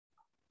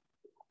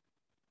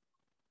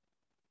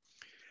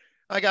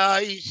Hi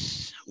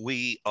guys,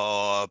 we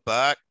are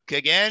back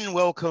again.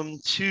 Welcome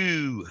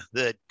to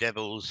the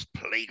Devil's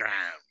Playground.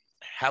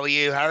 How are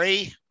you,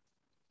 Harry?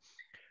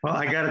 Well,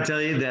 I got to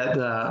tell you that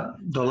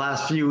the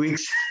last few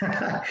weeks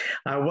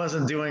I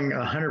wasn't doing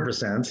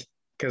 100%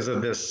 because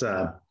of this,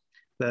 the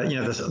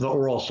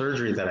oral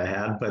surgery that I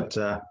had. But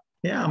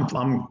yeah,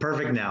 I'm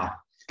perfect now.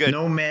 Good.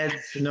 No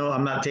meds, no,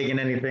 I'm not taking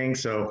anything,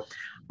 so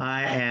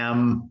I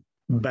am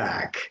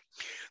back.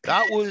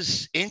 That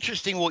was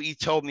interesting what you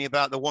told me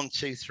about the 1,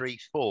 2, 3,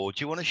 4. Do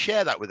you want to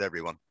share that with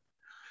everyone?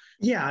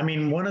 Yeah, I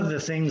mean, one of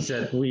the things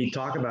that we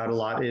talk about a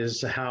lot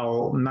is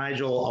how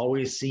Nigel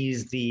always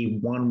sees the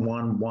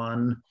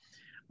 111.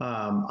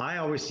 I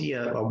always see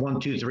a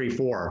 1, 2, 3,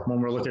 4 when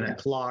we're looking at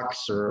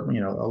clocks, or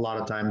a lot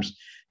of times,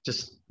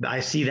 just I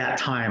see that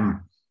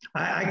time.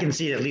 I can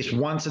see it at least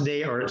once a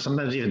day, or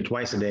sometimes even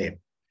twice a day.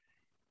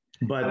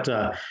 But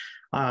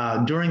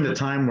during the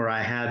time where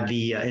I had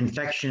the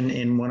infection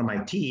in one of my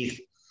teeth,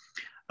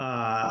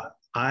 uh,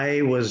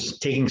 I was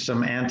taking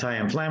some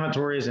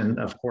anti-inflammatories and,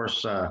 of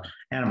course,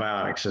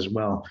 antibiotics as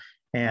well.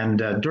 And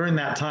during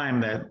that time,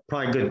 that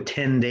probably good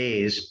 10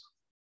 days,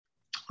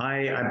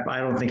 I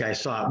don't think I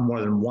saw it more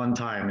than one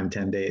time in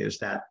 10 days,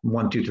 that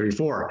 1, 2, 3,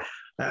 4.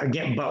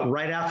 Again, but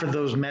right after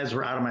those meds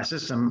were out of my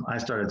system, I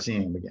started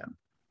seeing them again.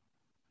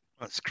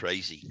 That's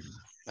crazy.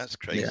 That's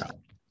crazy.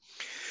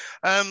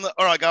 Yeah.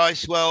 All right,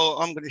 guys. Well,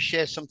 I'm going to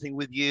share something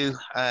with you.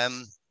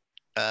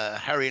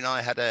 Harry and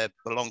I had a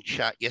long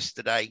chat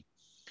yesterday.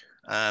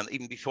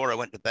 Even before I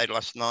went to bed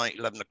last night,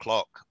 11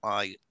 o'clock,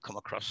 I come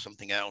across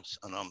something else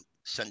and I'm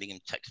sending him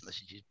text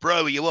messages.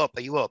 Bro, are you up?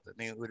 Are you up? I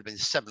mean, it would have been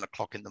 7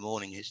 o'clock in the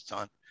morning his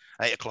time,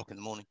 8 o'clock in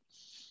the morning.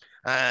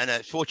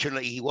 And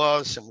fortunately he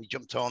was, and we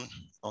jumped on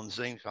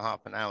Zoom for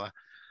half an hour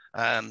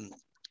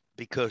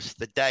because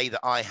the day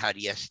that I had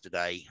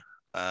yesterday,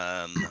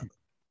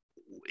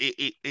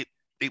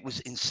 it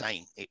was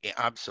insane. It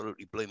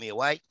absolutely blew me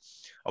away.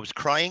 I was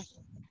crying,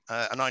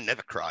 and I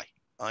never cry.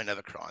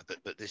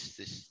 But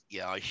this,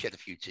 yeah, I shed a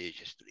few tears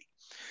yesterday.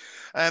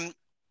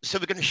 So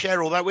we're going to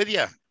share all that with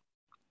you.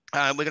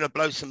 We're going to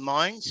blow some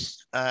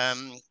minds.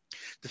 The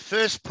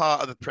first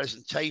part of the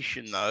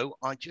presentation, though,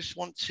 I just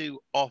want to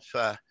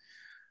offer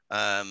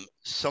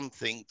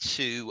something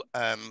to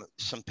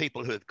some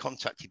people who have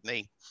contacted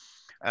me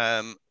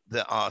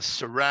that are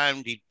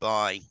surrounded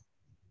by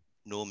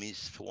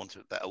normies, for want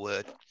of a better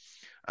word.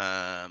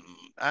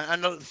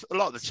 And a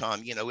lot of the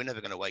time, we're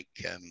never going to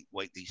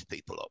wake these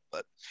people up.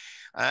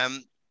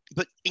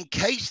 But in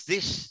case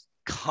this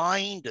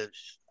kind of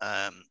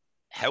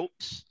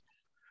helps,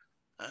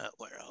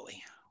 where are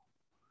we?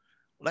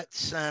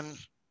 Let's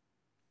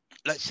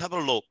have a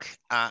look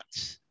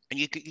at, and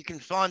you can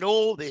find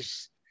all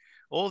this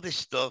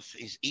stuff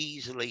is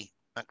easily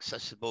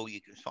accessible.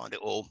 You can find it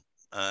all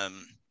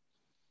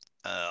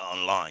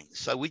online.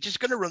 So we're just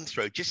going to run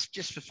through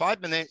just for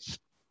 5 minutes.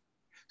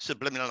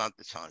 Subliminal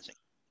advertising.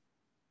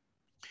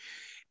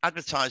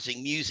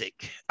 Advertising,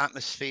 music,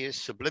 atmospheres,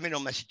 subliminal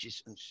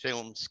messages, and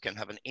films can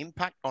have an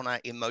impact on our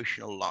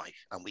emotional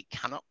life, and we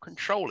cannot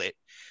control it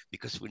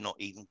because we're not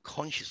even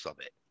conscious of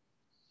it.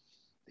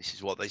 This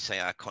is what they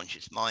say our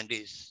conscious mind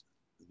is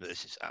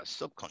versus our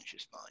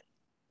subconscious mind.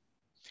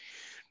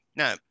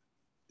 Now,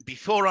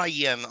 before I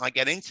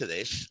get into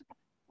this,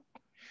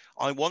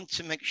 I want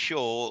to make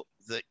sure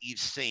that you've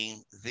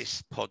seen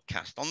this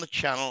podcast on the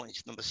channel.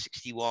 It's number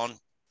 61,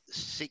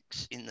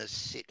 6 in the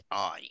Sit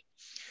Eye.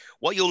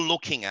 What you're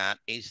looking at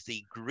is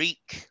the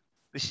Greek.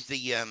 This is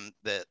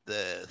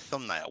the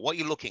thumbnail. What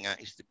you're looking at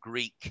is the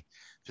Greek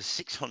for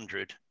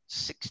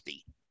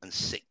 660 and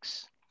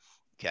 6.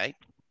 Okay.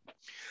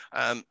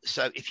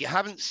 So if you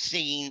haven't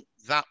seen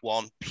that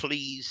one,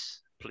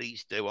 please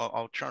do.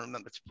 I'll try and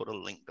remember to put a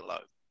link below.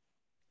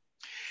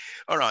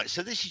 All right,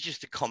 so this is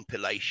just a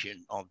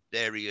compilation of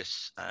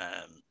various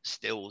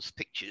stills,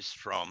 pictures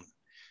from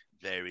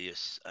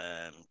various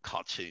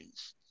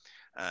cartoons.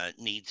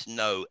 Needs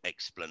no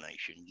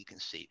explanation. You can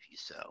see it for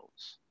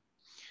yourselves.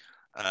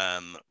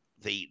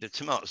 The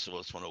tomato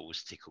sauce one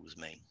always tickles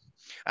me.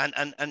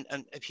 And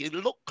if you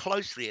look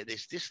closely at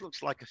this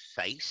looks like a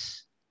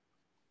face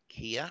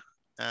here.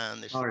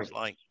 And this looks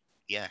like,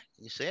 yeah,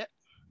 can you see it?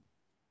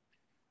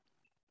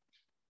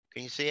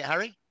 Can you see it,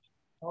 Harry?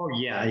 Oh,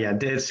 yeah.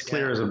 It's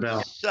clear as a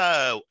bell.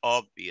 So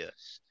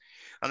obvious.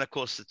 And of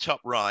course, the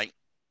top right,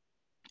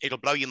 it'll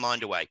blow your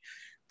mind away.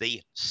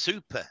 The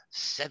Super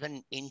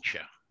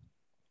 7-incher,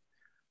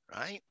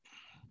 right?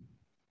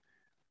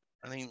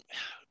 I mean,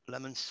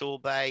 lemon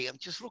sorbet. And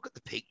just look at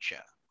the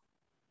picture.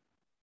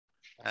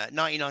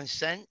 99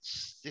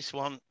 cents. This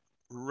one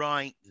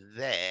right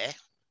there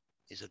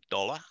is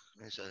 $1.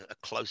 There's a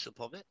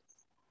close-up of it.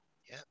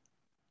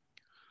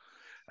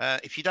 Yeah.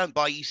 If you don't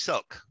buy, you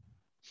suck.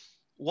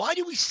 Why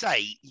do we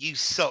say you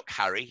suck,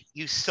 Harry?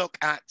 You suck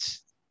at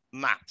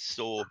maths,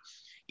 or,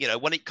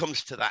 when it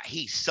comes to that,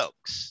 he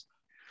sucks.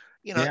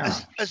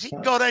 Has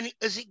it got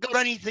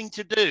anything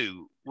to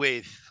do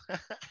with?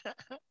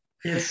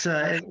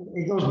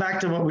 It goes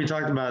back to what we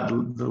talked about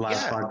the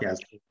last podcast.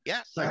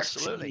 Yeah,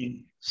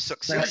 absolutely.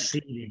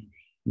 Succeeding.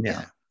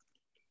 Yeah.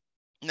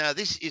 Now,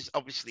 this is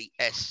obviously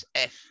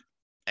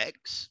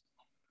SFX,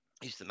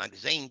 is the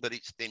magazine, but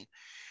it's been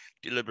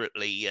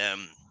deliberately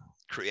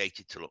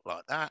created to look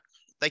like that.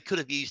 They could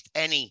have used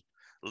any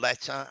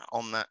letter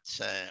on that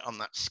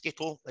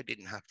skittle. They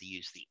didn't have to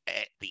use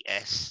the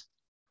S.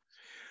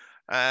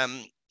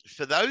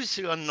 For those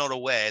who are not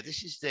aware,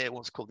 this is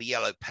what's called the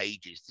Yellow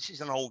Pages. This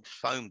is an old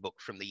phone book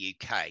from the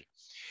UK.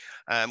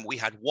 We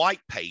had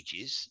white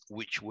pages,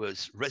 which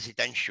was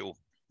residential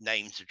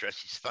names,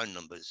 addresses, phone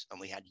numbers, and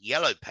we had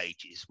yellow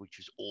pages, which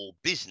was all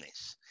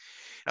business.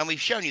 And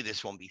we've shown you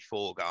this one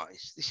before,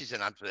 guys. This is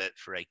an advert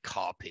for a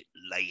carpet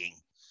laying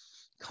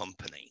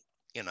company.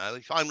 You know,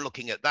 if I'm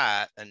looking at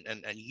that and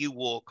you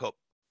walk up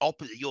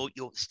opposite,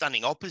 you're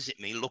standing opposite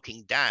me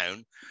looking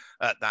down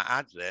at that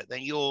advert,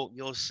 then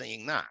you're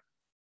seeing that.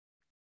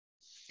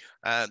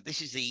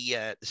 This is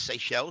the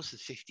Seychelles, the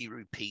 50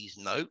 rupees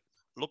note.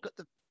 Look at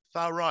the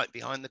far right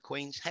behind the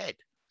Queen's head.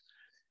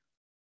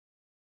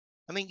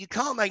 I mean, you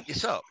can't make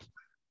this up.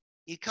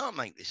 You can't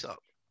make this up.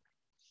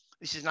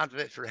 This is an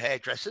advert for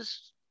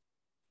hairdressers.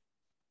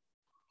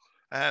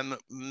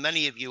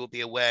 Many of you will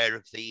be aware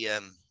of the,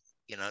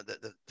 you know,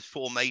 the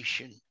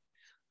formation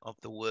of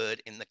the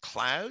word in the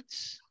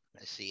clouds,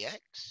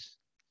 SEX.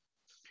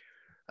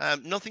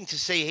 Nothing to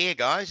see here,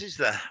 guys, is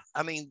there?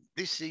 I mean,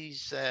 this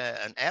is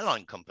an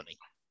airline company.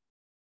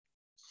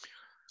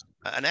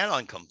 An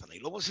airline company.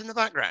 Look what's in the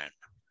background.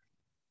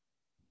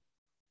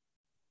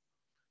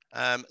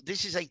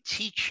 This is a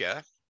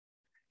teacher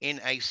in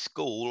a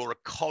school or a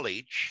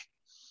college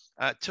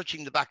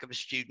touching the back of a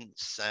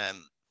student's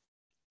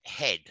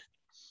head,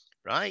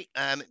 right?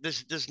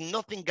 There's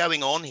nothing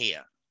going on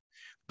here,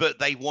 but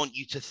they want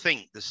you to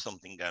think there's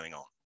something going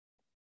on.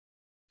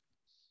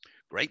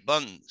 Great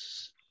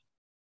buns.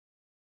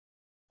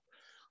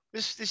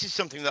 This is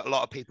something that a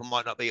lot of people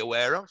might not be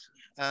aware of.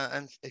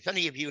 And if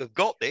any of you have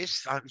got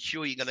this, I'm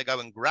sure you're going to go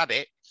and grab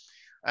it.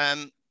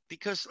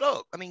 Because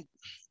look, I mean,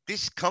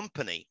 this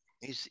company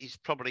is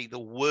probably the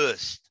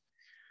worst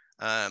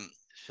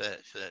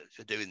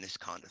for doing this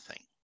kind of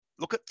thing.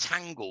 Look at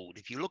Tangled.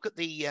 If you look at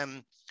the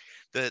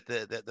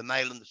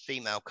male and the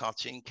female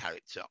cartoon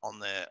character on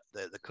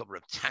the cover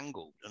of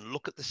Tangled, and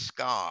look at the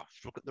scarf,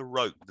 look at the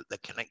rope that they're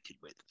connected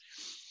with.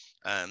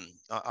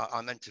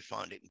 I meant to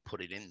find it and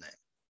put it in there.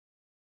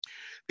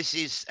 This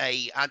is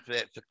a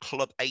advert for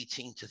Club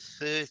 18 to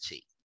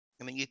 30.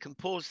 I mean, you can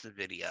pause the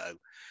video,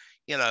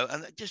 you know,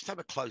 and just have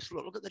a close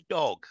look. Look at the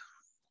dog.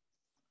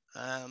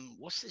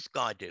 What's this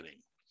guy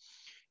doing?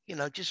 You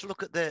know, just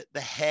look at the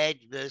head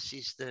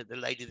versus the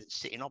lady that's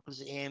sitting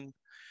opposite him.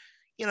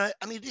 You know,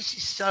 I mean, this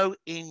is so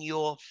in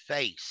your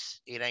face.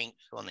 It ain't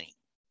funny.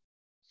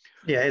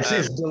 Yeah,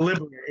 it's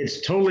deliberate.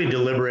 It's totally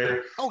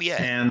deliberate. Oh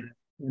yeah. And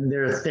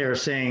they're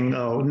saying,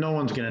 oh, no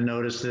one's going to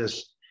notice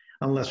this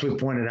unless we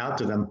point it out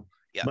to them.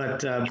 Yeah.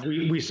 But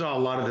we saw a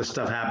lot of this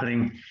stuff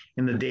happening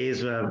in the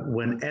days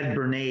when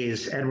Edward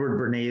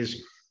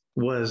Bernays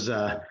was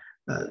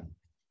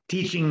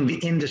teaching the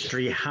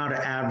industry how to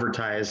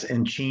advertise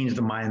and change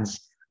the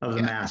minds of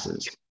the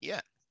masses.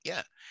 Yeah,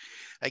 yeah.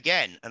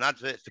 Again, an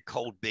advert for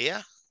cold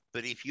beer,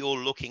 but if you're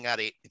looking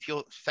at it, if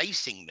you're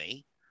facing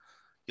me,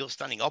 you're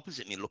standing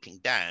opposite me looking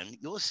down,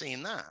 you're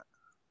seeing that.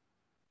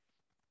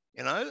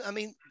 You know, I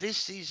mean,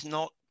 this is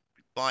not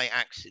by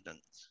accident.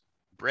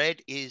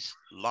 Bread is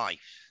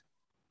life.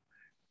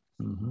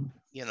 Mm-hmm.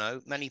 You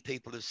know, many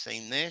people have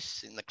seen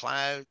this in the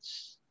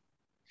clouds.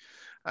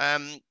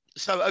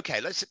 So,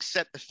 okay, let's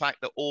accept the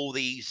fact that all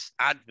these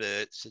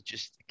adverts are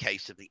just a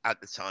case of the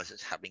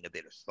advertisers having a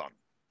bit of fun.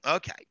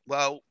 Okay,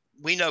 well,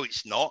 we know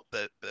it's not,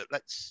 but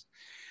let's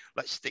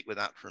stick with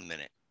that for a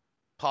minute.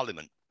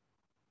 Parliament,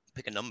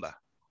 pick a number.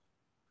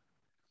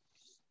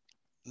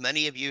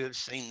 Many of you have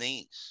seen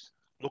these.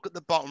 Look at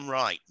the bottom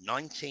right,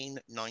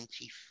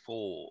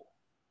 1994.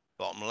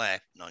 Bottom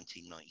left,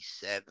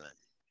 1997.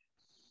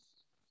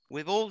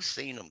 We've all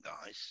seen them,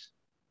 guys.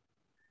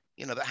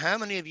 You know, but how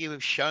many of you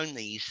have shown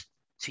these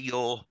to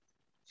your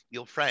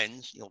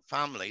friends, your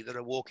family that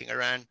are walking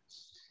around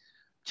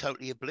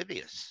totally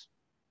oblivious?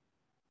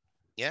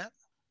 Yeah,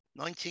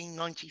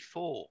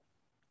 1994.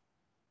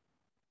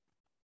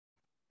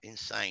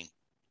 Insane.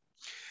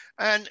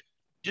 And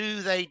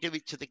do they do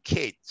it to the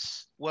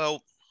kids?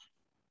 Well,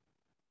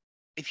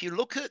 if you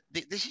look at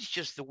this is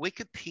just the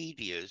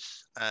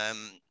Wikipedia's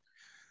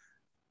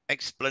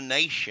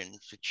explanation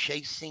for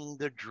chasing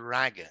the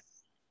dragon,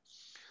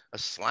 a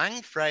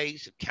slang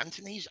phrase of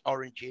Cantonese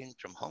origin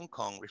from Hong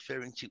Kong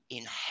referring to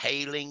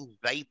inhaling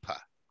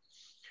vapor.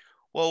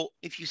 Well,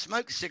 if you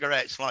smoke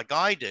cigarettes like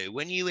I do,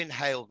 when you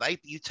inhale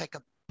vapor, you take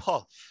a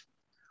puff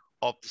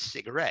of the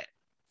cigarette.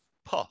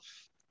 Puff.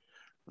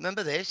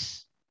 Remember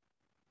this?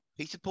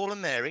 Peter, Paul,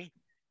 and Mary,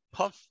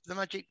 Puff the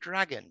Magic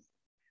Dragon.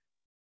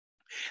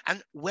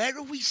 And where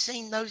have we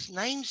seen those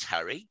names,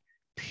 Harry?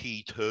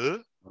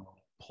 Peter,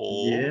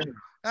 Paul,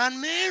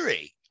 and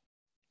Mary.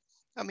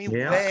 I mean,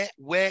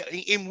 where,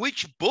 in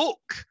which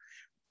book,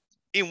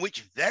 in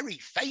which very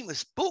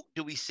famous book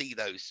do we see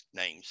those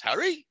names,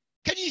 Harry?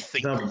 Can you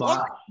think The, of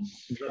one?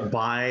 the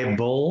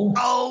Bible.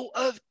 Oh,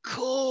 of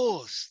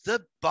course,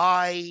 the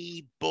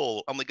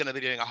Bible. And we're going to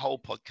be doing a whole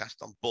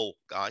podcast on bull,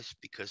 guys,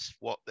 because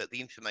what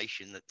the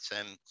information that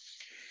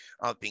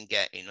I've been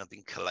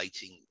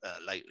collating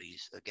lately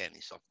is, again,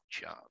 it's off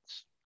the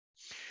charts.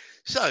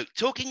 So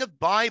talking of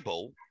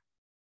Bible,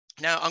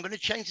 now I'm going to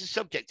change the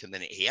subject a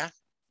minute here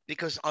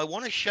because I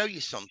want to show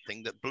you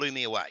something that blew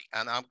me away.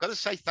 And I've got to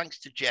say thanks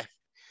to Jeff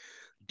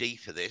D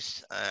for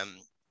this.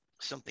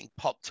 Something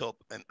popped up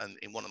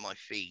in one of my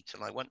feeds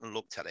and I went and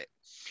looked at it.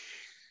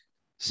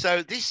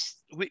 So this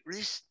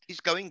is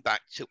going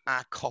back to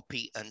our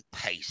copy and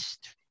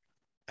paste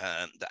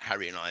that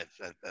Harry and I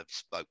have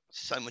spoke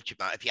so much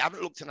about. If you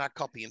haven't looked at our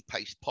copy and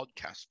paste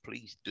podcast,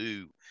 please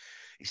do.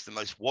 It's the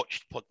most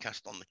watched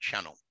podcast on the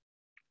channel.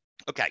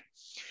 Okay,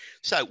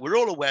 so we're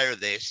all aware of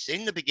this.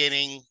 In the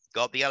beginning,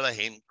 God the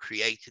Elohim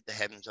created the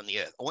heavens and the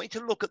earth. I want you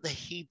to look at the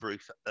Hebrew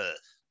for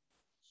earth.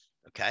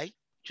 Okay,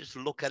 just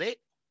look at it.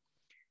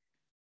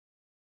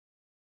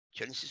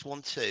 Genesis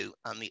 1:2,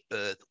 and the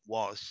earth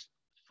was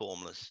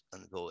formless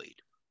and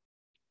void.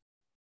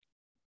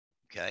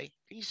 Okay,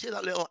 can you see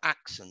that little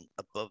accent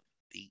above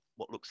the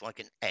what looks like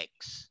an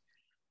X?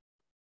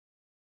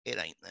 It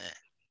ain't there.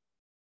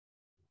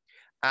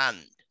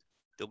 And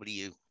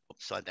W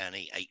upside down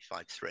E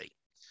 853.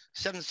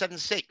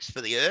 776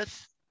 for the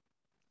earth.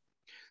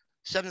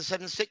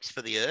 776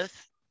 for the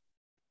earth.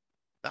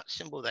 That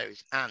symbol there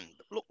is and.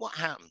 Look what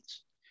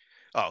happens.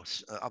 Oh,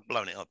 I've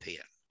blown it up here.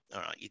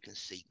 All right, you can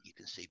see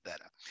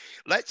better.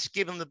 Let's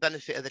give them the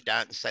benefit of the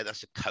doubt and say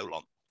that's a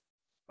colon.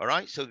 All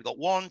right, so we've got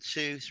 1,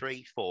 2,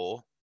 3,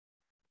 4,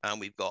 and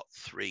we've got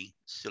 3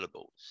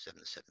 syllables,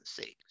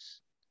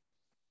 776.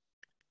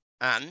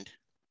 And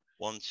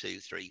 1, 2,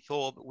 3,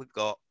 4, but we've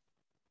got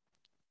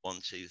 1,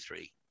 2,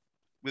 3.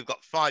 We've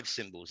got 5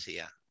 symbols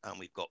here, and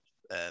we've got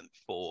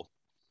 4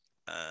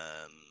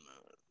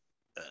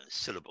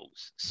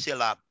 syllables.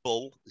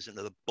 Syllable, there's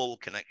another bull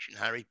connection,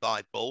 Harry,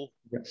 by bull,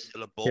 yep.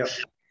 Syllable. Yep.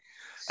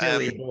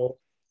 Silly bull.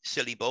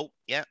 Silly bull,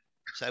 yeah.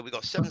 So we've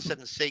got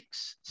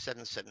 776,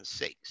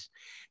 776.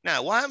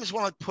 Now, what happens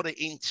when I put it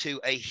into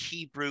a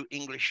Hebrew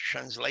English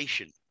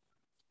translation?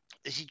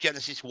 This is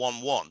Genesis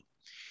 1:1,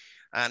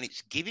 and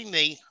it's giving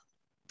me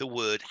the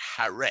word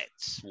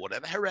Haaretz,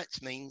 whatever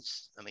Haaretz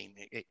means. I mean,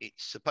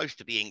 it's supposed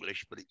to be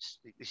English, but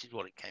this is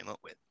what it came up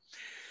with.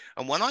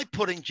 And when I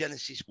put in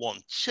Genesis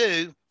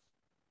 1:2,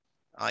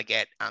 I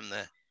get and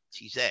the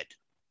TZ.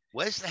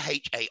 Where's the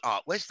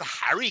HAR? Where's the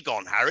Harry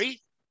gone,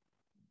 Harry?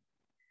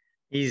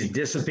 He's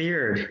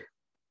disappeared.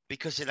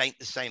 Because it ain't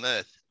the same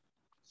earth.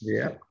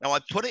 Yeah. Now I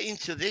put it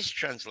into this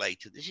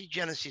translator. This is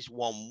Genesis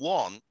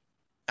 1:1,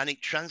 and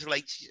it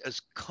translates it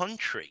as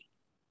country.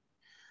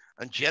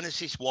 And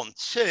Genesis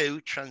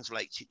 1:2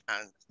 translates it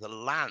as the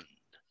land.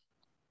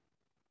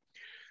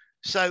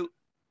 So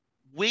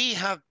we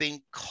have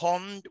been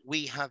conned,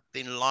 we have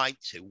been lied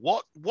to.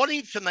 What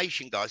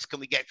information, guys, can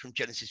we get from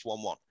Genesis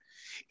 1:1?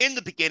 In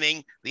the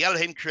beginning, the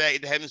Elohim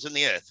created the heavens and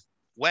the earth.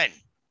 When?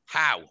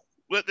 How?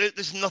 Well,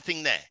 there's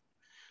nothing there.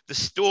 The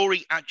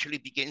story actually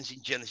begins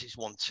in Genesis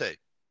 1:2.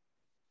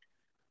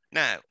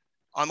 Now,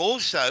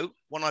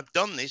 when I've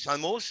done this,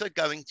 I'm also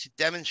going to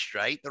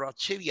demonstrate there are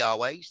 2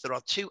 Yahwehs, there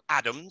are 2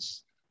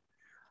 Adams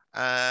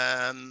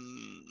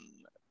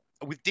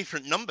with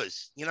different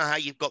numbers. You know how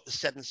you've got the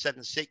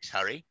 776,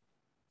 Harry?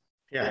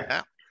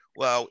 Yeah.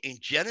 Well, in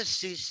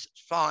Genesis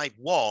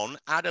 5:1,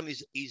 Adam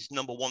is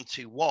number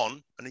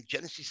 121, and in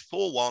Genesis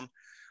 4:1,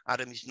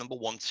 Adam is number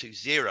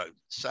 120.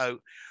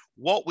 So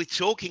what we're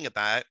talking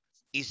about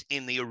is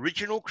in the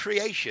original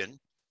creation,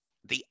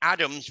 the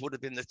Adams would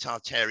have been the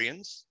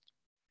Tartarians.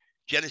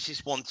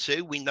 Genesis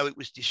 1:2, we know it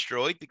was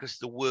destroyed because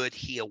the word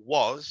here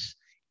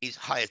is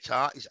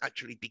Hayatar, is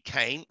actually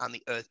became, and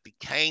the earth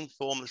became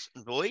formless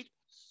and void.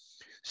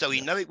 So we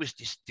know it was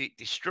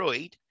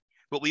destroyed,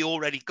 but we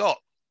already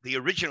got the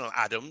original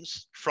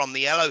Adams from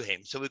the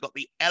Elohim. So we've got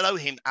the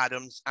Elohim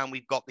Adams and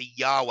we've got the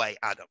Yahweh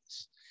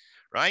Adams,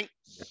 right?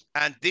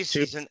 And this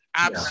is an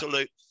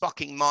absolute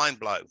fucking mind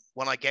blow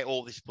when I get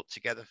all this put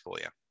together for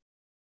you.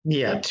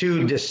 Yeah,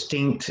 2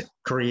 distinct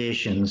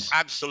creations.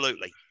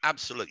 Absolutely,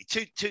 absolutely.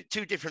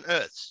 Two different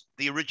earths,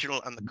 the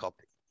original and the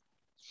copy.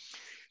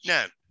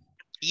 Now,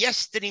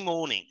 yesterday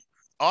morning,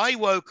 I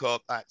woke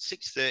up at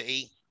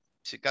 6:30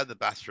 to go to the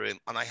bathroom,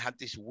 and I had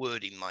this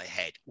word in my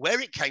head. Where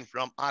it came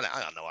from, I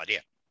have no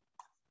idea.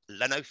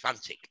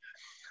 Lenophantic.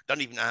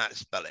 Don't even know how to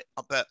spell it.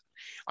 But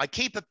I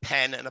keep a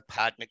pen and a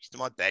pad next to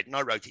my bed, and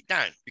I wrote it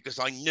down because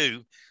I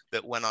knew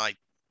that when I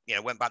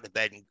went back to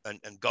bed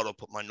and got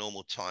up at my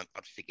normal time,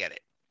 I'd forget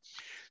it.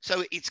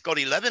 So it's got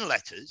 11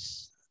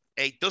 letters.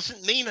 It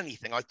doesn't mean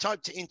anything. I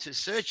typed it into a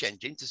search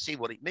engine to see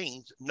what it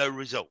means. No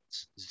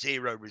results,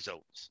 0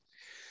 results.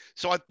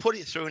 So I put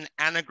it through an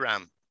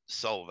anagram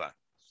solver.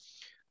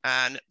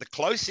 And the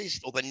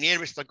closest or the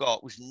nearest I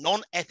got was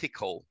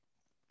non-ethical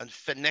and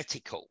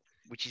phonetical,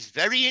 which is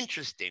very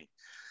interesting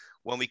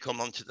when we come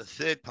on to the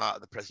third part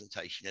of the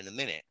presentation in a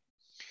minute.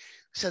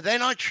 So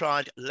then I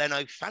tried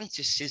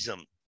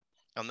Lenophanticism,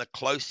 and the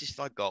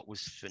closest I got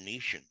was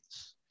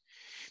Phoenicians.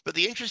 But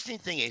the interesting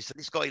thing is that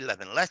it's got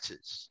 11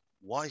 letters.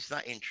 Why is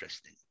that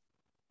interesting?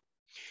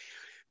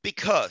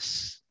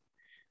 Because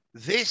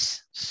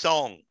this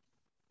song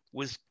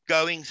was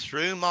going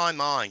through my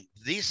mind.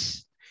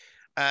 This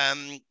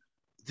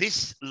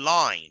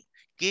line,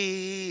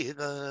 give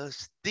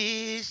us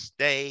this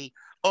day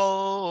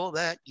all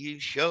that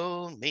you've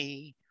shown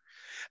me.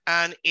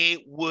 And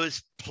it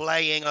was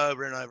playing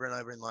over and over and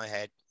over in my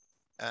head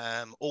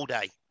all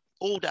day.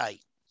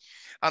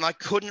 And I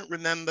couldn't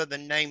remember the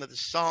name of the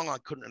song. I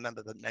couldn't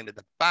remember the name of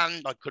the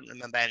band. I couldn't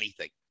remember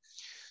anything.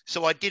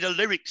 So I did a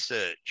lyric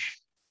search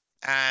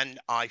and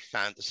I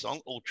found the song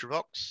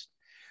Ultravox.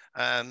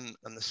 And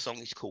the song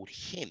is called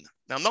Him.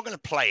 Now, I'm not going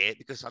to play it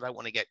because I don't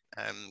want to get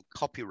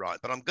copyright,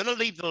 but I'm going to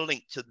leave the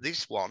link to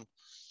this one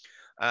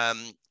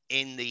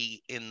in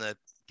the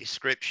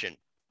description,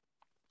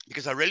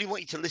 because I really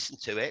want you to listen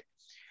to it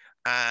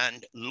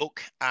and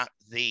look at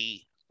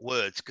the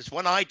words. Because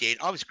when I did,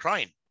 I was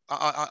crying.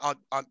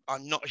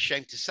 I'm not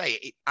ashamed to say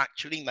it. It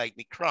actually made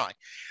me cry.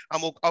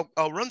 And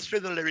I'll run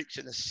through the lyrics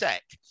in a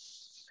sec.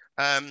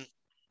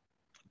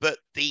 But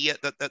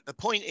the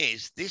point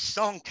is, this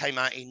song came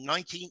out in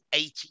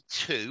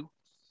 1982.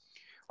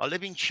 I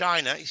live in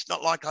China. It's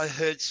not like I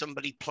heard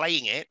somebody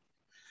playing it.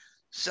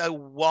 So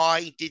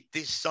why did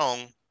this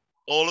song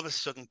all of a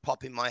sudden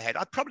pop in my head?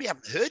 I probably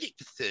haven't heard it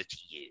for 30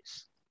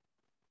 years.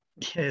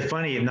 It's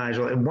funny,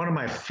 Nigel. One of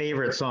my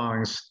favorite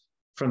songs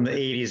from the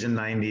 80s and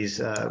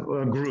 90s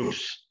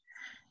groups.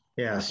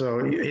 Yeah, so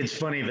it's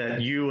funny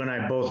that you and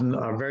I both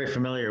are very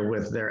familiar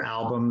with their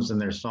albums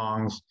and their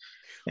songs.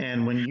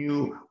 And when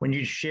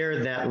you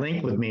shared that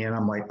link with me, and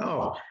I'm like,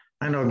 oh,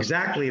 I know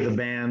exactly the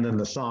band and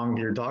the song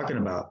you're talking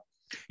about.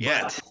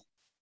 Yeah. But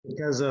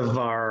because of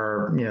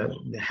our,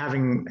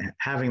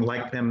 having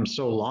liked them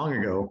so long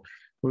ago,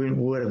 we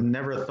would have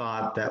never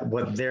thought that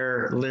what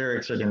their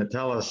lyrics are going to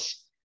tell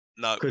us.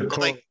 No,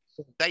 well,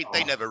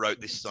 they never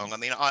wrote this song. I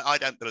mean, I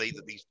don't believe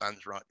that these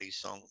bands write these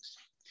songs.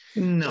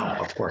 No,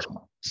 of course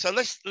not. So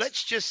let's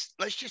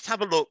just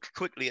have a look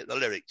quickly at the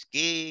lyrics.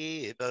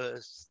 Give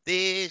us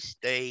this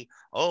day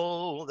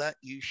all that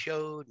you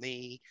showed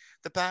me,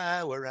 the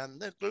power and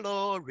the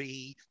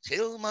glory,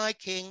 till my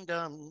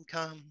kingdom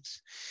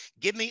comes.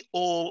 Give me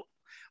all.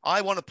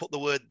 I want to put the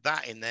word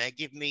that in there.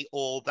 Give me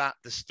all that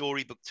the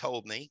storybook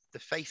told me, the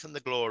faith and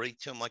the glory,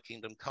 till my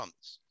kingdom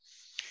comes.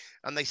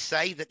 And they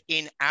say that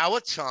in our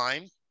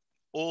time,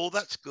 all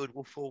that's good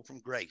will fall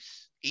from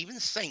grace. Even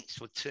saints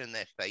would turn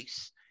their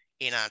face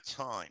in our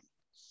time.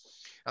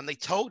 And they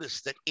told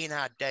us that in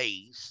our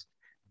days,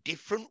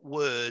 different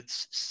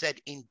words said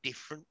in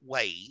different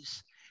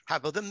ways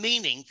have other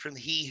meaning from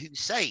he who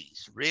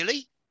says.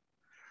 Really?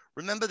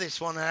 Remember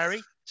this one,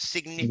 Harry?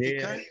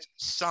 Significant,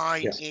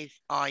 sign if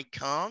I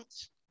can't.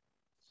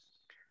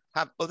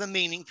 Have other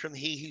meaning from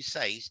he who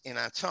says in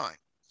our time.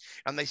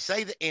 And they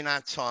say that in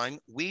our time,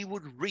 we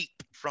would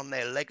reap from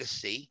their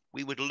legacy.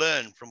 We would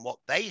learn from what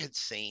they had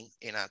seen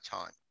in our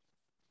time.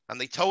 And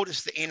they told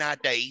us that in our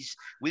days,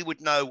 we would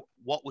know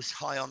what was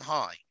high on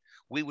high.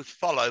 We would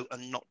follow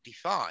and not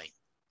defy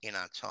in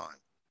our time.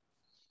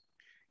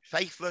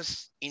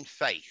 Faithless in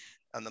faith.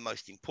 And the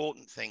most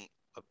important thing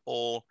of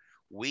all,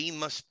 we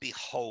must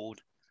behold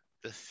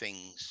the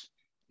things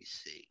we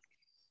see.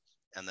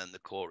 And then the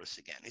chorus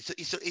again.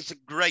 It's a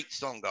great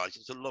song, guys.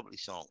 It's a lovely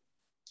song.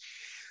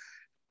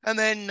 And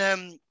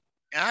then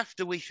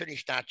after we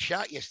finished our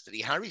chat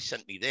yesterday, Harry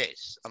sent me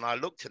this. And I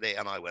looked at it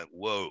and I went,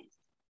 whoa.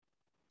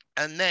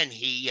 And then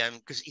he,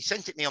 because he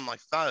sent it me on my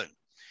phone,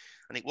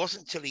 and it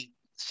wasn't until he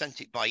sent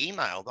it by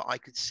email that I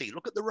could see.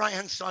 Look at the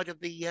right-hand side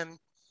of the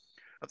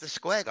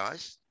square,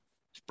 guys.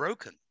 It's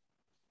broken.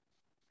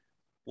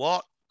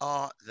 What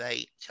are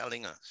they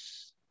telling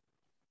us?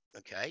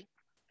 Okay,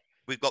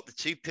 we've got the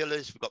two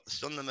pillars, we've got the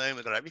sun, the moon,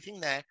 we've got everything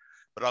there,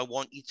 but I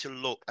want you to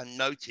look and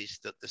notice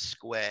that the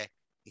square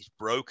is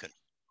broken.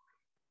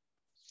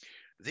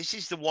 This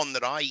is the one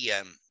that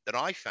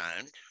I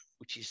found,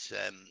 which is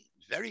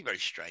very, very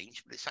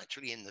strange, but it's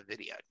actually in the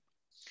video.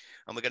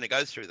 And we're going to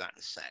go through that in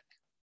a sec.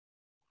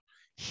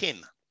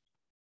 Him.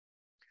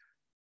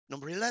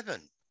 Number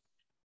 11.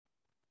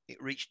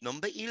 It reached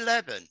number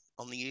 11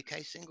 on the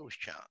UK singles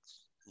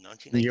charts.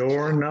 1982.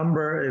 Your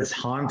number is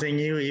haunting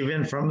you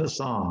even from the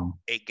song.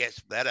 It gets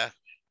better.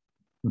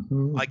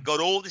 Mm-hmm. I got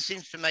all this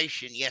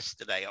information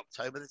yesterday,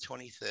 October the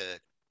 23rd,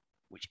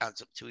 which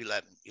adds up to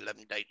 11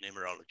 date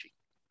numerology.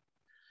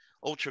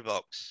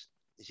 Ultravox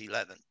is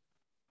 11.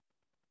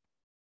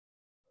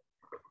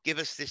 Give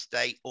us this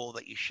day all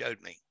that you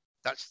showed me.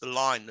 That's the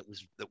line that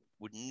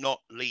would not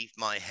leave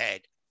my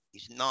head.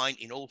 It's 9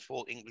 in all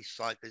 4 English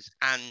ciphers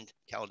and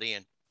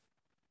Chaldean.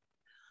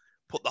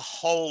 Put the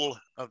whole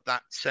of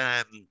that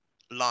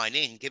line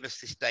in. Give us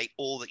this day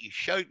all that you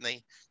showed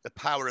me. The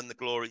power and the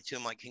glory till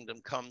my kingdom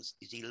comes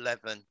is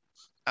 11.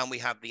 And we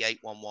have the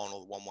 811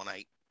 or the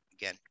 118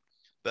 again.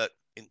 But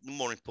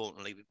more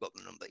importantly, we've got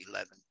the number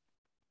 11.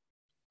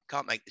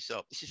 Can't make this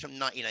up. This is from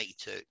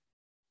 1982.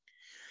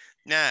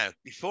 Now,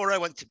 before I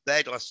went to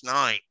bed last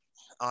night,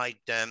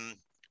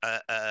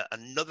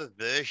 another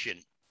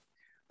version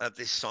of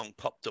this song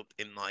popped up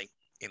in my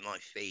in my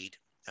feed.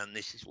 And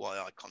this is why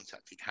I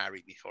contacted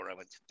Harry before I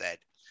went to bed.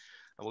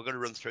 And we're going to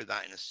run through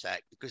that in a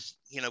sec, because,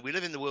 you know, we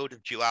live in the world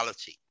of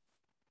duality.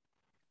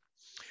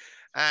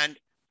 And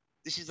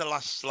this is the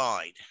last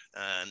slide,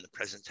 and the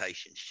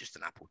presentation is just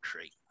an apple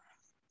tree.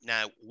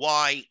 Now,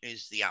 why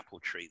is the apple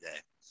tree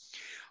there?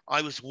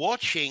 I was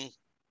watching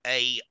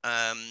a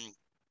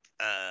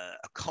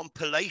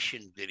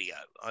compilation video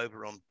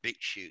over on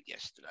BitChute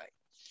yesterday,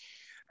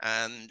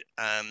 and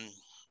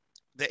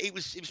it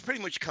was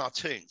pretty much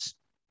cartoons.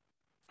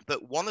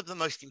 But one of the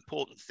most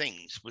important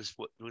things was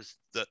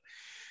that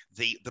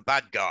the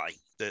bad guy,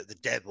 the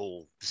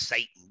devil, the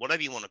Satan,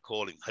 whatever you want to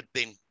call him, had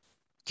been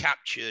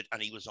captured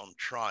and he was on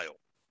trial.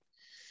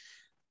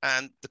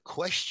 And the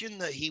question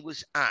that he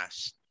was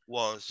asked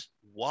was,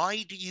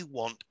 why do you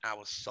want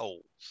our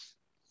souls?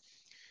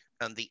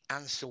 And the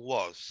answer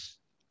was,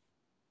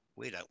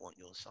 we don't want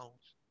your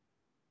souls.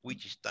 We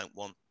just don't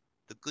want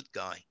the good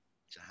guy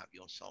to have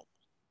your soul.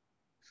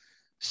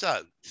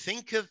 So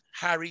think of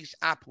Harry's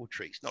apple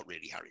tree. It's not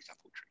really Harry's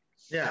apple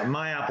tree. Yeah,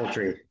 my apple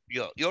tree.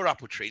 Your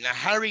apple tree. Now,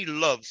 Harry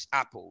loves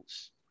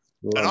apples.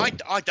 Love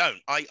and I don't.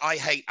 I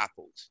hate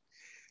apples.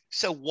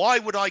 So why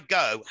would I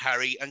go,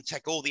 Harry, and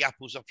take all the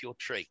apples off your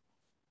tree?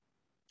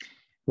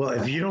 Well,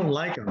 if you don't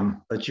like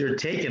them, but you're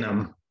taking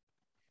them,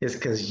 it's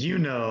because you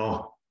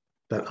know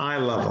that I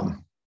love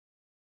them.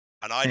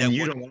 And I don't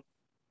want them.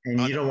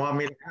 And you don't want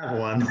me to have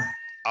one.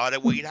 I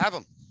don't want you to have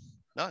them.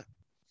 No.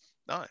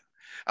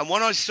 And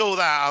when I saw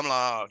that, I'm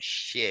like, oh,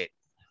 shit.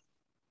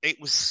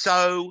 It was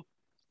so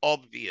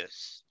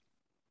obvious.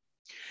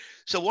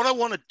 So what I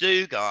want to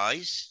do,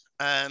 guys,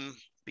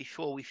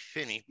 before we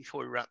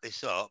wrap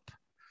this up,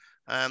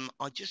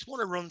 I just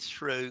want to run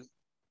through,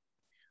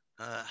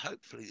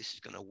 hopefully this is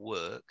going to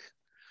work.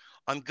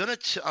 I'm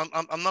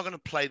not going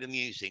to play the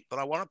music, but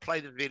I want to play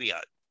the video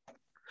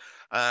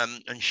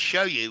and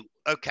show you,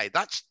 okay,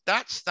 that's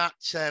that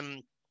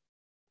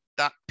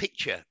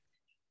picture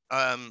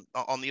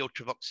on the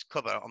Ultravox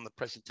cover on the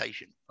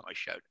presentation that I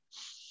showed.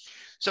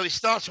 So it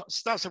starts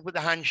off with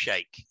a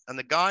handshake, and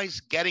the guy's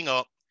getting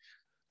up,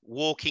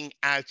 walking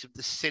out of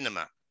the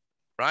cinema,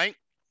 right?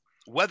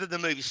 Whether the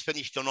movie's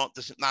finished or not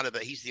doesn't matter,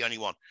 but he's the only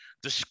one.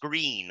 The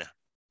screen.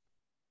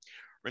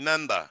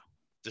 Remember,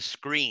 the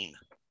screen.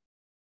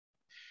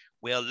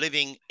 We are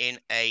living in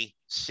a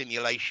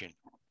simulation.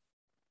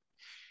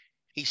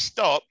 He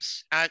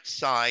stops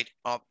outside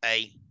of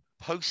a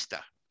poster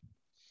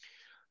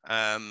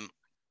and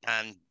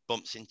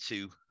bumps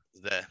into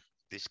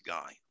this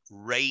guy.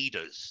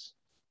 Raiders.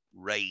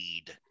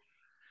 Raid.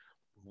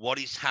 What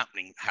is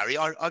happening, Harry?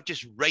 I've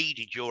just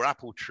raided your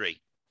apple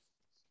tree.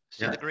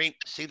 See the green?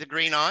 See the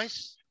green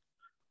eyes?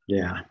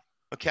 Yeah.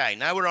 Okay,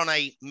 now we're on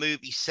a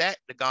movie set.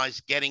 The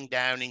guy's getting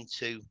down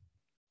into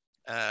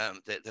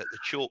the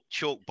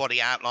chalk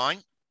body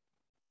outline.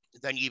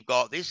 Then you've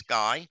got this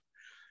guy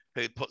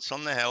who puts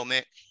on the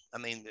helmet. I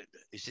mean,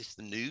 is this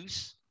the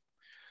news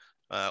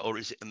or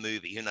is it a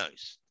movie? Who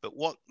knows? But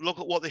look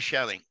at what they're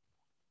showing.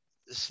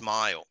 The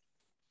smile.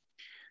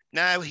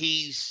 Now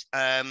he's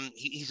a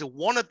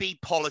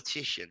wannabe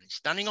politician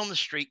standing on the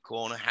street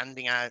corner,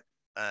 handing out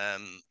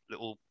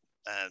little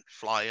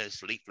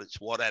flyers, leaflets,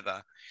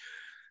 whatever.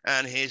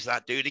 And here's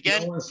that dude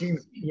again.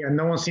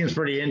 No one seems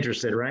pretty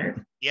interested, right?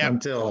 Yeah.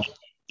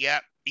 Yeah.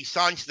 He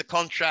signs the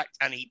contract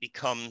and he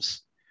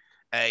becomes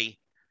a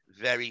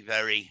very,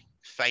 very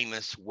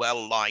famous,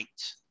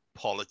 well-liked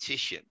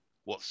politician.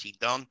 What's he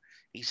done?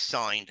 He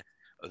signed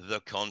the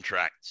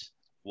contract.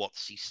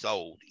 What's he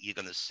sold? You're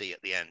going to see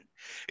at the end.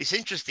 It's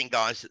interesting,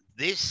 guys, that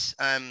this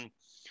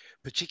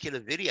particular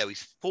video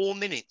is 4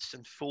 minutes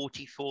and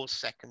 44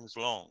 seconds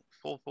long.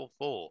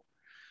 444.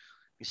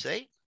 You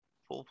see?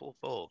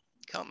 444.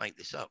 Can't make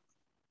this up.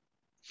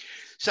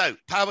 So,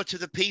 power to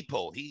the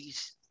people.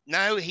 He's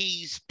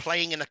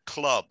playing in a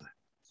club.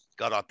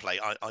 God, I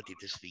did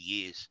this for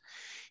years.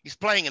 He's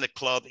playing in a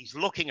club. He's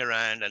looking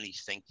around and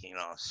he's thinking,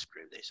 "Oh,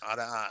 screw this. I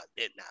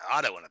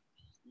don't want to.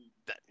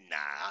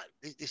 Nah,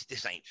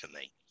 this ain't for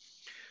me."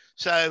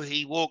 So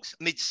he walks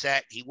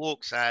mid-set. He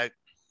walks out,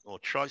 or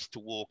tries to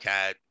walk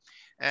out,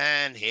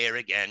 and here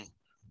again,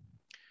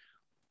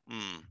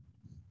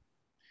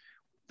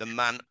 the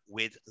man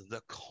with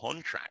the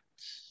contract.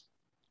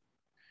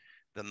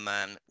 The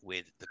man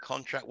with the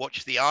contract.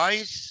 Watch the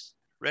eyes.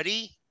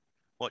 Ready?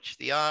 Watch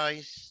the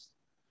eyes.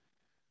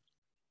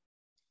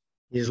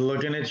 He's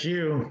looking at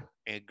you.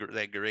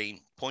 They're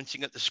green,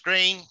 pointing at the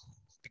screen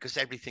because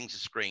everything's a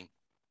screen.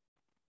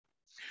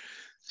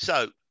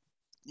 So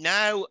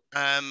now,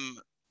 where are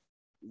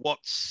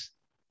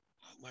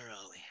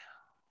we?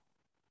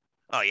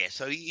 Oh yeah,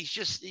 so he's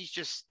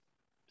just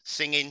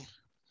singing.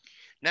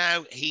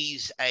 Now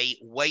he's a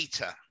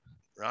waiter,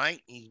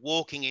 right? He's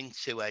walking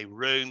into a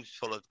room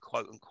full of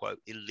quote unquote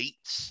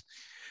elites,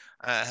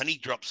 and he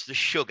drops the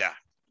sugar.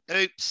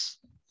 Oops.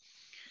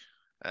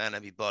 And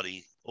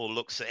everybody all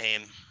looks at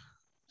him.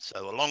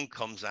 So along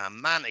comes our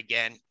man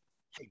again.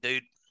 Hey,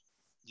 dude,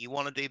 you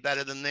want to do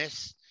better than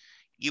this?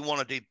 You want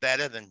to do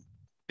better than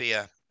be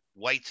a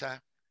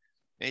waiter?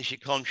 Here's your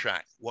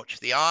contract. Watch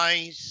the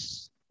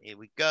eyes. Here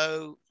we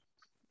go.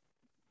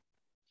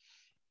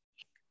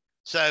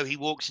 So he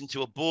walks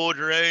into a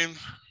boardroom.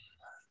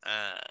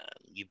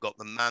 You've got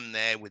the man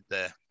there with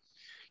the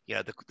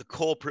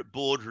corporate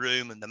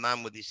boardroom, and the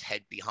man with his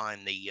head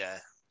behind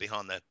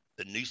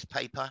the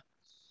newspaper.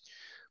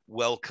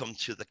 Welcome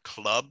to the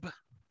club.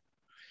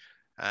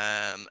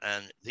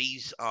 And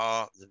these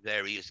are the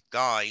various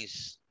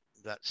guys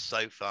that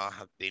so far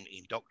have been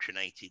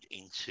indoctrinated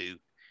into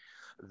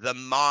the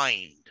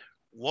mind.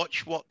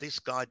 Watch what this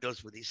guy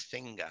does with his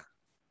finger.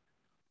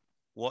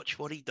 Watch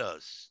what he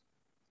does.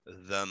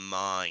 The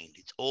mind.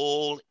 It's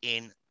all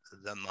in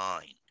the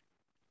mind.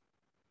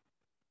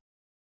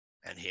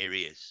 And here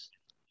he is.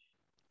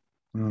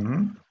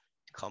 Mm-hmm.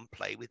 Come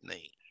play with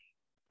me.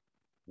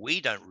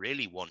 We don't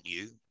really want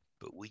you,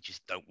 but we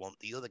just don't want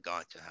the other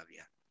guy to have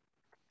you.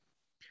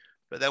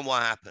 But then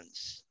what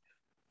happens?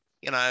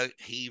 You know,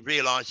 he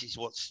realizes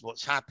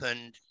what's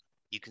happened.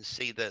 You can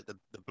see the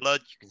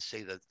blood. You can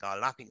see the guy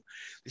laughing.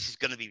 This is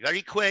going to be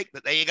very quick,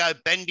 but there you go.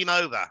 Bend him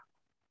over.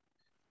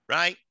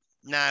 Right?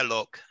 Now,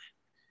 look,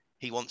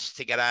 he wants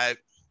to get out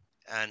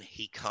and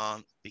he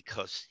can't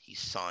because he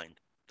signed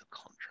the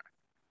contract.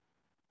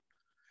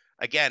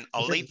 Again,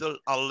 I'll leave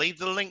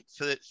the link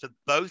for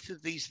both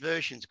of these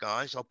versions,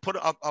 guys. I'll put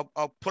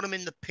them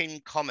in the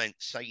pinned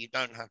comments so you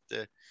don't have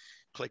to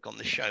click on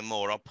the show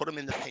more. I'll put them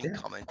in the pinned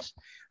comments.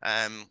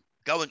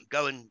 Go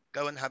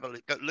and have a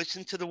look. Go,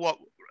 listen to the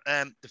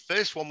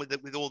first one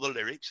with all the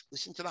lyrics.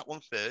 Listen to that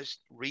one first.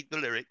 Read the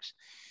lyrics,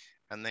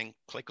 and then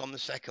click on the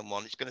second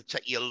one. It's going to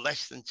take you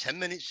less than 10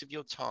 minutes of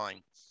your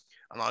time.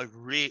 And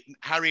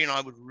Harry and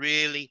I would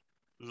really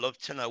love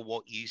to know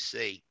what you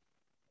see.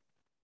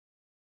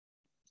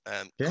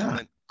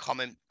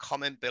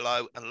 Comment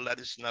below and let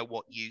us know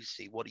what you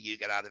see. What do you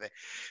get out of it?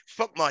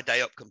 Fucked my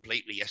day up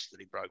completely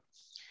yesterday, bro.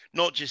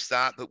 Not just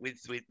that, but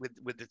with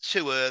the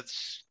two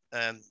Earths,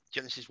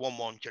 Genesis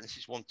 1:1,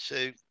 Genesis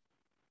 1:2,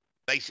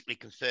 basically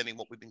confirming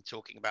what we've been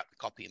talking about, the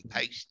copy and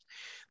paste.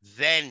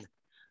 Then,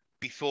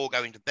 before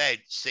going to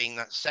bed, seeing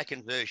that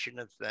second version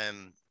of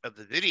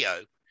the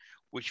video,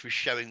 which was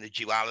showing the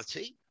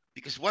duality.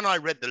 Because when I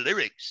read the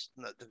lyrics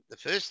the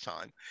first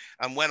time,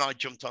 and when I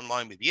jumped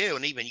online with you,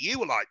 and even you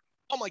were like,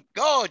 oh my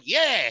God,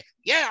 yeah,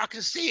 I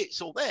can see it,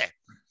 it's all there.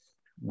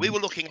 We were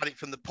looking at it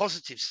from the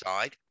positive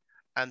side,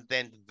 and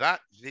then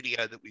that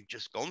video that we've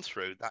just gone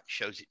through, that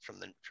shows it from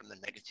the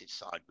negative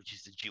side, which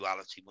is the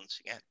duality once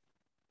again.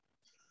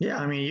 Yeah,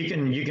 I mean, you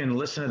can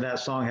listen to that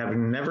song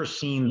having never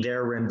seen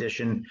their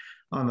rendition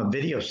on the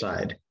video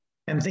side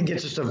and think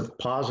it's just a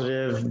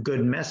positive,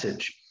 good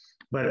message.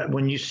 But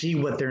when you see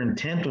what their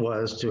intent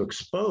was to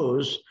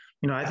expose,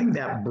 you know, I think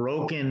that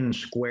broken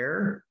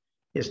square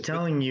is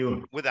telling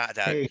you, without a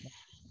doubt, hey,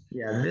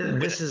 yeah,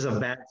 this is a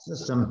bad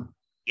system.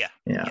 Yeah.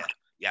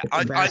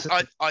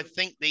 I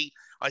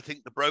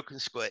think the broken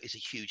square is a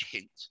huge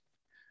hint,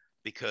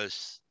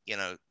 because you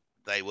know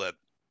they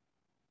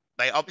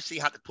obviously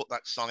had to put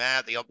that song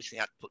out. They obviously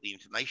had to put the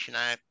information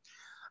out,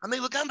 and they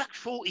were going back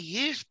 40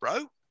 years,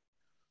 bro,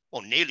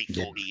 or nearly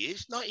 40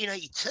 years,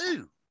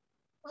 1982.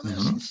 I mean,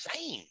 that's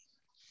insane.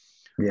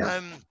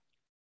 Yeah.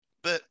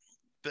 But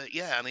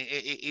yeah, I mean,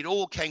 it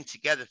all came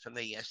together for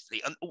me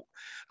yesterday.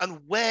 And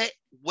where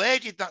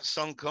did that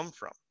song come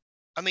from?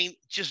 I mean,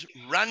 just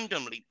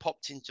randomly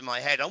popped into my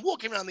head. I'm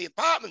walking around the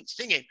apartment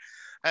singing,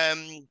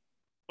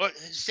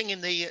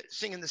 singing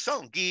the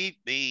song. Give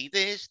me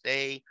this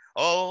day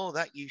all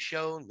that you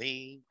showed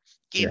me.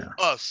 Give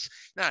us.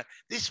 Now,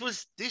 this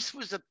was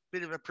a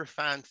bit of a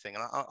profound thing,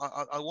 and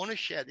I want to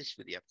share this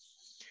with you,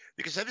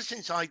 because ever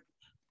since I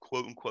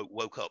quote unquote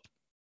woke up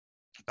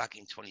back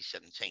in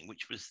 2017,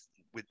 which was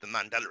with the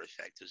Mandela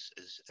effect, as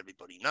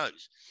everybody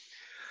knows,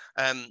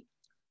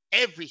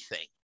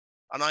 everything,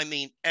 and I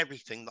mean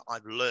everything that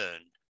I've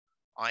learned,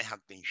 I have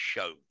been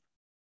shown,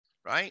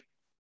 right?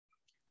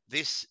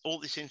 All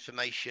this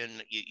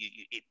information,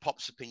 it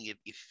pops up in your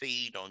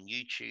feed on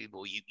YouTube,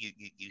 or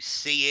you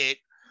see it,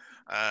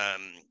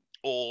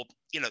 or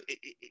you know,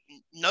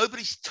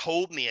 nobody's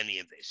told me any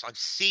of this. I've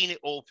seen it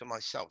all for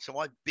myself, so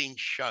I've been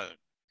shown.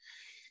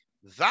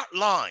 That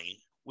line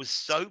was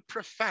so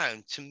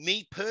profound to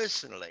me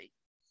personally.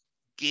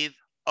 Give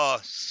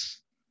us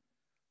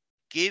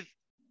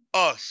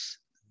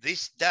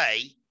this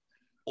day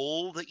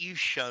all that you've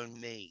shown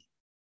me.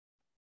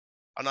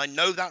 And I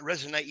know that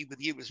resonated with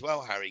you as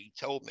well, Harry. You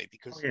told me,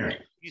 because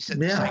you said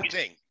the same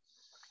thing.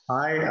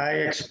 I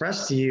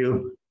expressed to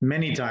you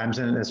many times,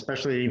 and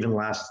especially even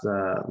last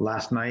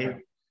night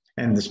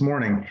and this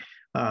morning,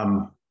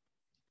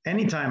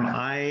 anytime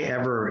I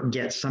ever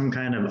get some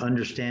kind of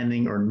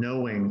understanding or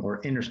knowing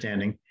or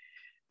understanding,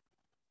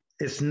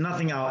 it's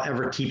nothing I'll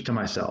ever keep to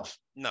myself.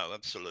 No,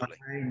 absolutely.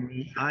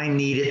 I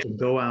need it to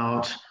go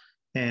out,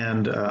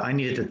 and I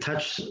need it to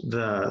touch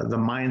the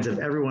minds of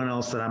everyone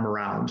else that I'm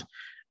around.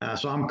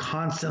 So I'm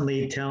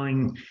constantly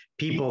telling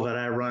people that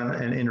I run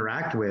and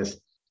interact with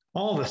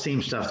all the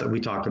same stuff that we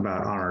talked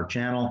about on our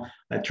channel.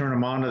 I turn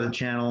them onto the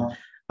channel.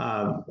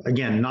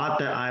 Again, not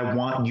that I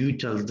want you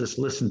to just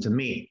listen to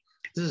me.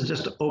 This is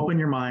just to open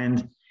your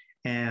mind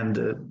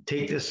and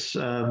take this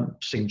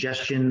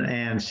suggestion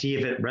and see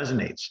if it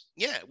resonates.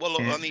 Yeah, well,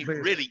 I mean,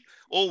 really,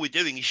 all we're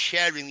doing is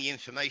sharing the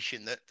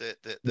information that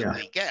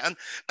we get,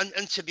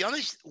 and to be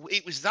honest,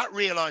 it was that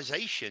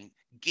realization,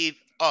 give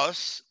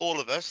us, all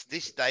of us,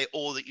 this day,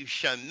 all that you've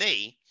shown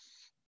me.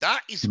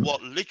 That is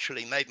what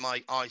literally made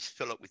my eyes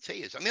fill up with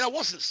tears. I mean, I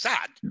wasn't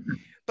sad,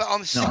 but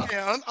I'm sitting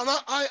there and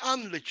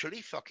I'm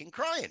literally fucking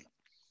crying.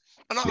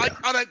 And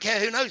I don't care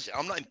who knows it.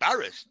 I'm not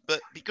embarrassed,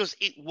 but because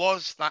it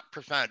was that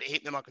profound, it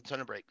hit me like a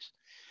ton of bricks.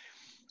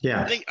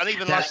 Yeah. And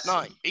even last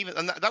night,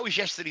 that was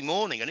yesterday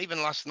morning, and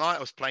even last night I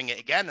was playing it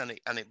again,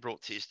 and it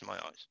brought tears to my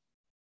eyes.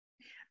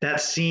 That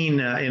scene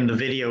in the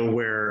video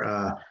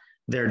where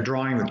they're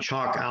drawing the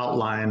chalk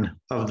outline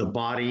of the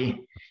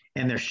body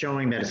and they're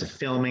showing that it's a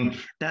filming,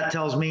 that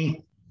tells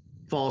me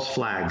false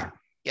flag.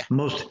 Yeah.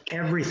 Most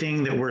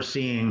everything that we're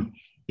seeing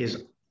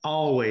is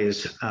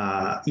always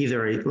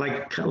either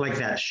like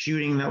that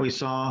shooting that we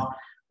saw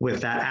with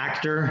that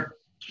actor.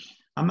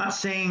 I'm not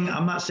saying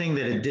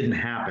that it didn't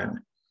happen,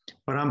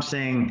 but I'm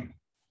saying,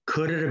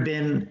 could it have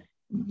been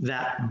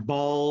that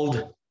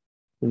bald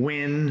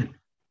win,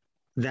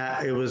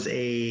 that it was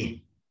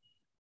a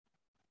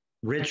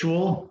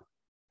ritual?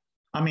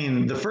 I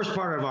mean, the first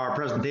part of our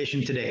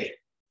presentation today,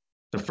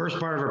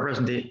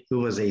 it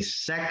was a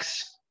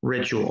sex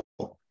ritual.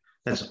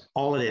 That's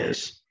all it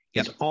is.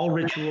 Yep. It's all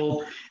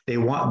ritual.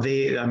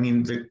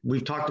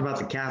 We've talked about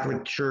the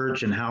Catholic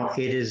Church and how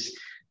it is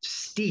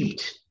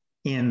steeped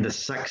in the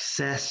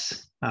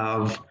success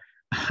of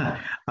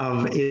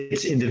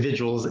its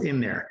individuals in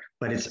there,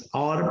 but it's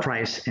all at a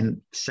price, and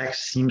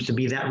sex seems to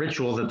be that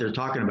ritual that they're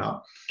talking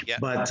about. Yeah.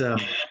 But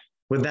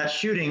with that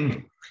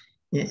shooting,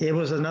 it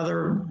was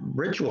another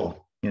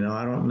ritual. You know,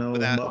 I don't know.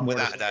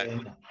 Without a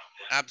doubt.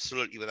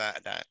 Absolutely, without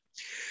a doubt.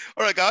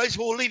 All right, guys,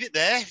 we'll leave it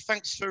there.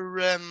 Thanks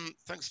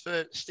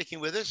for sticking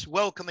with us.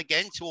 Welcome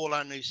again to all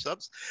our new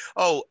subs.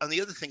 Oh, and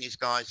the other thing is,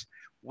 guys,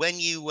 when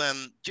you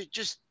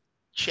just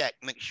check,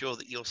 make sure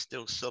that you're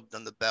still subbed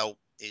and the bell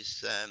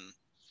is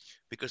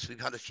because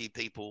we've had a few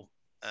people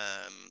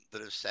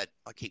that have said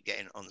I keep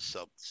getting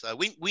unsubbed. So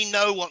we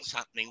know what's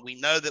happening. We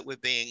know that we're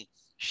being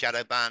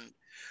shadow banned.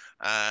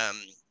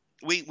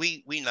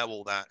 We know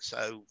all that.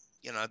 So,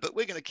 you know, but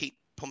we're going to keep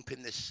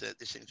pumping this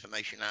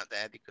information out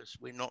there because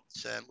we're not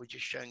we're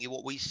just showing you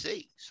what we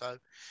see. So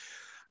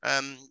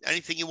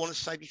anything you want to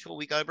say before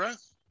we go, bro?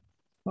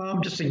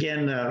 Just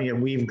again,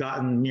 we've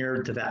gotten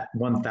near to that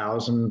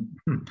 1,000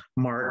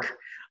 mark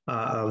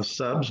of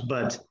subs,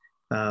 but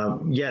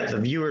yet the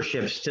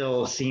viewership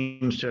still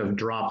seems to have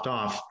dropped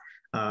off.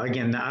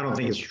 Again, I don't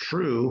think it's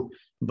true,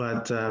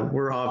 but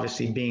we're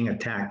obviously being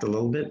attacked a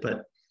little bit.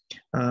 But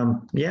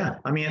yeah,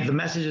 I mean, the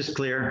message is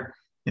clear.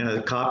 You know,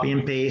 the copy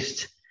and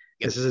paste.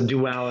 Yep. This is a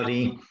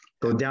duality.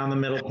 Go down the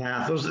middle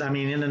path. Those, I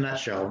mean, in a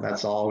nutshell,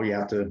 that's all we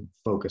have to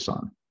focus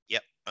on.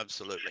 Yep,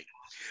 absolutely.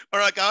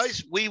 All right,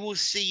 guys, we will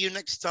see you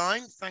next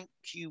time. Thank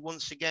you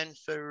once again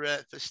for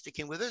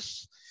sticking with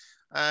us.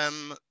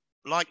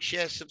 Like,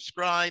 share,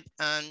 subscribe,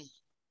 and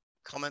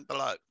comment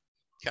below.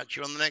 Catch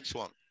you on the next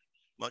one.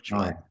 Much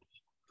love.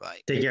 Bye.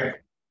 Take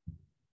care.